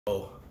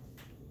So,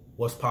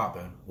 what's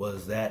poppin'?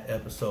 Was that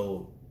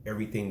episode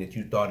everything that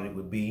you thought it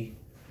would be?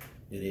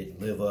 Did it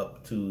live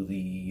up to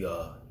the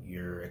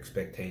your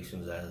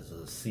expectations as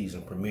a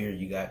season premiere?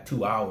 You got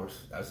 2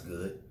 hours. That's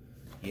good.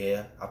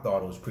 Yeah, I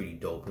thought it was pretty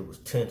dope. It was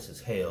tense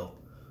as hell.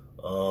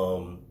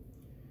 Let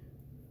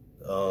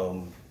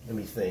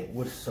me think.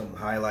 What's some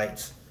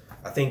highlights?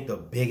 I think the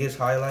biggest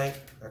highlight.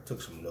 I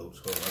took some notes.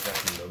 Hold on, I got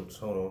some notes.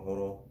 Hold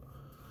on.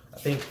 I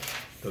think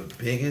the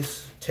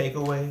biggest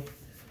takeaway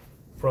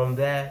from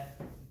that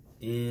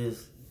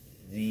is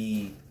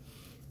the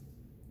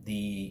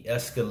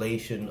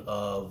escalation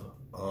of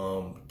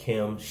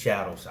Kim's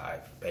shadow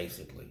side,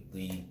 basically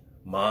the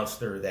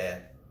monster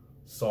that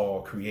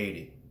Saul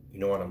created. You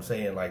know what I'm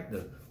saying? Like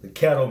the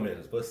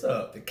Kettlemans. What's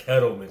up? The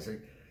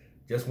Kettlemans.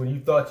 Just when you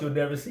thought you'll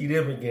never see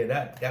them again,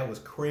 that was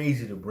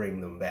crazy to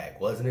bring them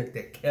back, wasn't it?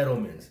 The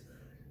Kettlemans.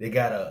 They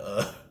got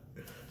a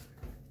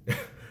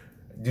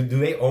do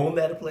they own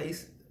that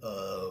place?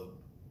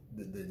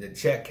 The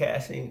check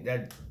cashing,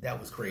 that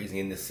was crazy,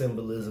 and the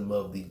symbolism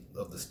of the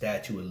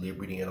Statue of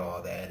Liberty and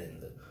all that,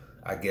 and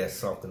I guess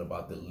something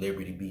about the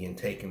liberty being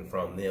taken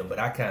from them. But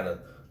I kind of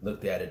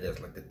looked at it as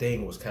like the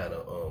thing was kind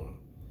of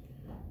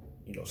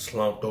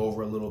slumped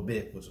over a little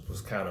bit, which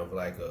was kind of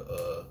like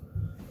a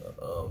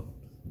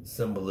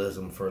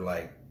symbolism for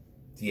like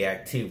the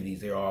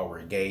activities they all were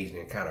engaged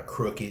in, kind of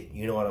crooked.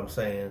 You know what I'm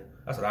saying?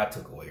 That's what I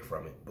took away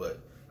from it.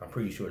 But I'm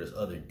pretty sure there's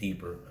other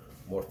deeper,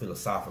 more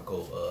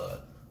philosophical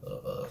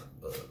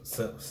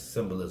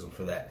symbolism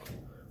for that.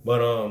 But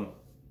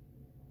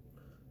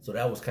so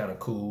that was kind of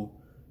cool.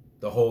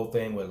 The whole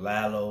thing with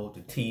Lalo,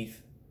 the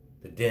teeth,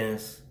 the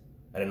dentist.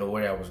 I didn't know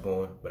where that was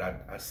going, but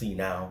I see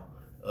now.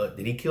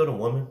 Did he kill the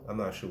woman? I'm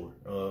not sure.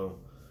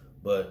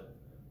 But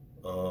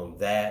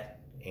that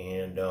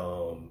and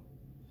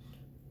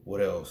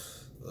what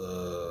else?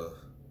 Oh,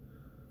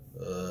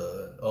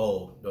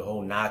 the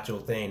whole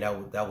Nacho thing.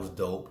 That was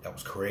dope. That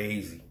was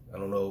crazy. I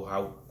don't know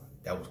how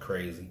that was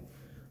crazy.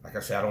 Like I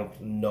said, I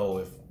don't know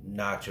if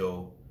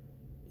Nacho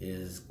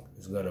is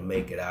gonna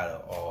make it out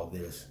of all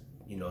this,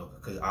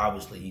 because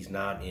obviously he's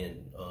not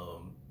in,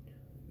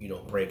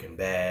 Breaking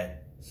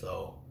Bad,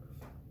 so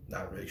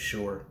not really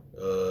sure.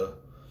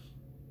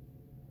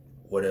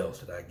 What else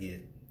did I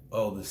get?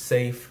 Oh, the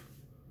safe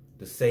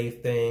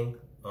thing,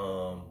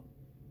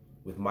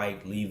 with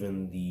Mike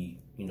leaving the,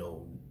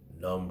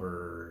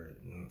 number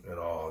and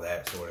all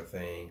that sort of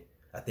thing.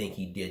 I think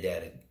he did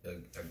that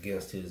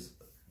against his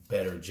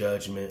better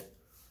judgment,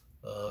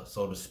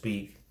 so to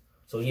speak.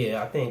 So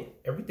yeah, I think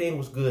everything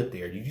was good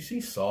there. Did you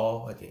see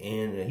Saul at the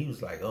end? And he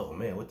was like, "Oh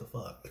man, what the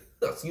fuck?"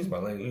 Excuse my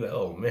language. He was like,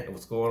 "Oh man,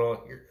 what's going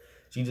on here?"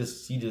 She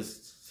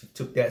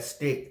took that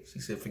stick. She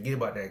said, "Forget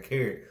about that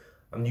carrot.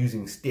 I'm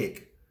using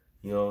stick."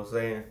 You know what I'm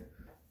saying?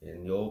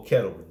 And the old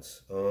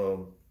Kettlemans.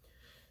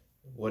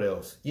 What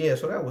else? Yeah,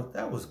 so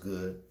that was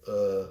good.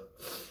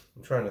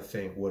 I'm trying to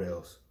think what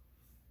else.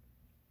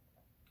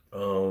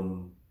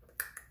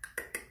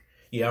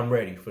 Yeah, I'm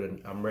ready for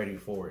it. I'm ready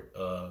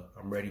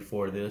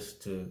for this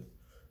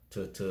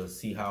to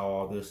see how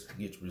all this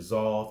gets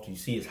resolved. You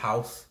see his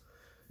house,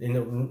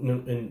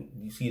 and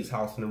you see his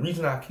house. And the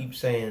reason I keep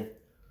saying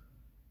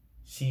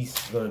she's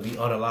gonna be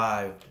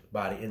unalived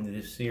by the end of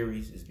this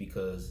series is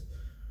because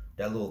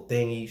that little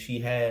thingy she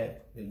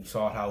had, you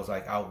saw how it was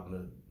like out in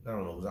the, I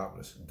don't know, it was out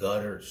in the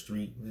gutter,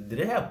 street. Did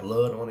it have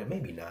blood on it?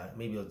 Maybe not.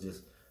 Maybe it was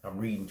just, I'm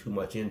reading too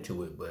much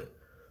into it, but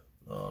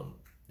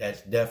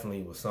that's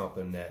definitely was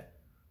something that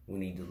we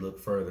need to look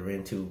further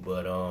into.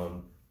 But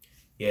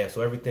yeah,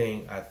 so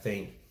everything I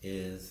think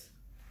is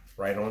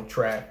right on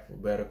track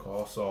with Better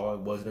Call Saul.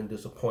 It wasn't a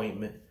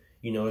disappointment.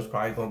 There's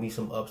probably gonna be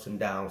some ups and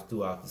downs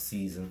throughout the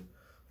season.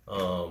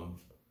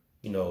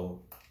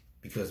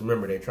 Because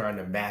remember, they're trying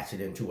to match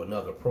it into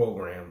another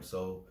program,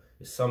 so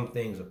some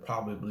things are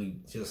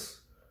probably just,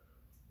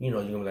 you're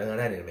gonna be like, no,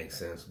 that didn't make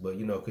sense. But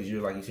because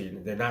you're like you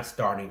said, they're not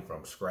starting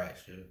from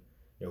scratch.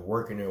 They're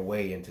working their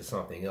way into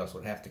something else.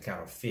 Would have to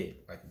kind of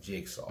fit like a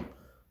jigsaw.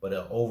 But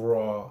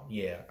overall,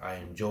 yeah, I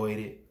enjoyed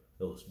it.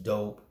 It was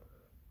dope.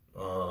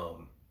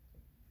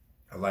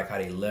 I like how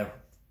they left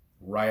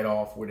right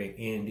off where they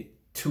ended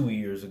 2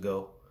 years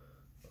ago.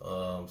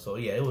 So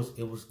yeah, it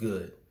was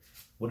good.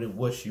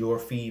 What's your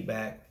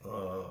feedback?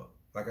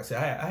 Like I said,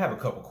 I have a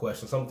couple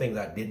questions. Some things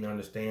I didn't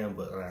understand,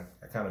 but I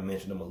kind of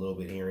mentioned them a little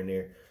bit here and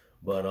there.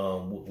 But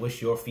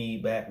what's your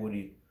feedback? What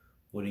do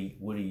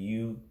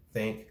you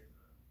think?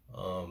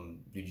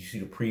 Did you see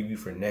the preview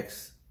for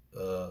next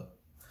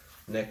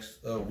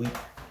week?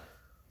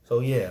 So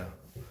yeah,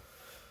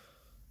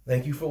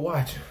 thank you for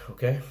watching.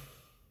 Okay.